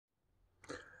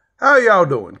How y'all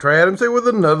doing? Trey Adams here with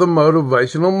another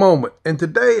motivational moment. And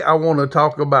today I want to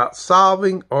talk about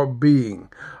solving or being.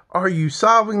 Are you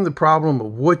solving the problem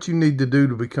of what you need to do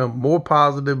to become more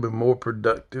positive and more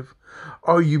productive?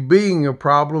 Are you being a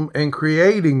problem and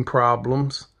creating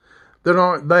problems that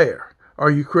aren't there?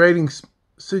 Are you creating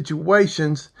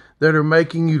situations that are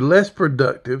making you less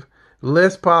productive,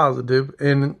 less positive,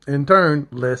 and in turn,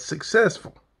 less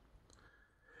successful?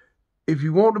 If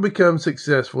you want to become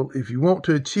successful, if you want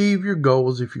to achieve your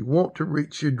goals, if you want to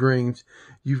reach your dreams,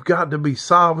 you've got to be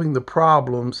solving the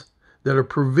problems that are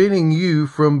preventing you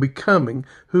from becoming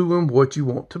who and what you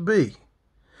want to be.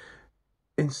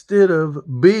 Instead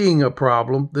of being a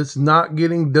problem that's not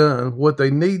getting done what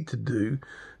they need to do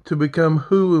to become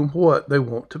who and what they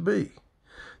want to be.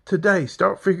 Today,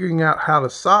 start figuring out how to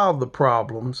solve the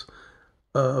problems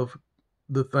of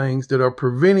the things that are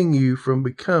preventing you from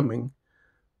becoming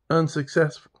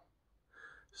unsuccessful.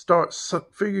 Start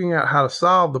figuring out how to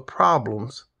solve the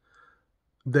problems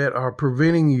that are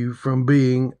preventing you from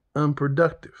being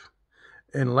unproductive.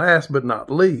 And last but not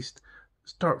least,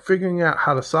 start figuring out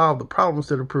how to solve the problems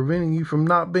that are preventing you from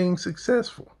not being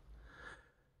successful.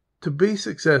 To be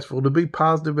successful, to be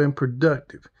positive and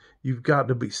productive, you've got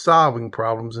to be solving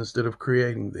problems instead of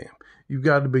creating them. You've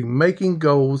got to be making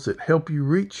goals that help you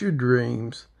reach your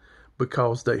dreams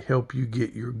because they help you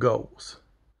get your goals.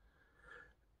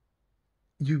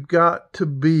 You've got to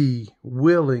be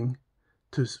willing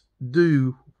to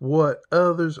do what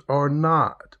others are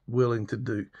not willing to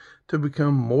do to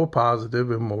become more positive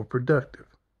and more productive.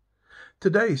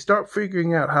 Today, start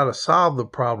figuring out how to solve the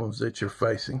problems that you're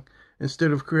facing instead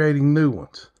of creating new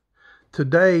ones.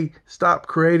 Today, stop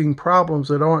creating problems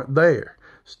that aren't there.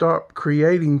 Start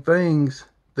creating things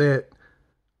that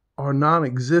are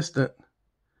non-existent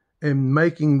and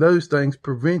making those things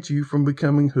prevent you from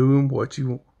becoming who and what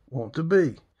you want to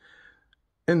be.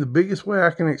 And the biggest way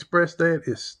I can express that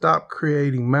is stop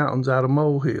creating mountains out of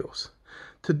molehills.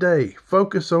 Today,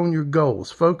 focus on your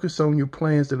goals. Focus on your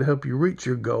plans that help you reach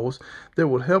your goals, that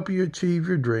will help you achieve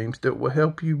your dreams, that will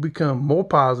help you become more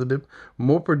positive,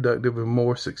 more productive, and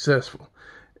more successful.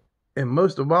 And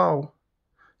most of all,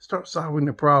 start solving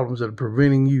the problems that are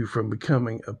preventing you from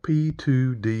becoming a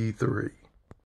P2D3.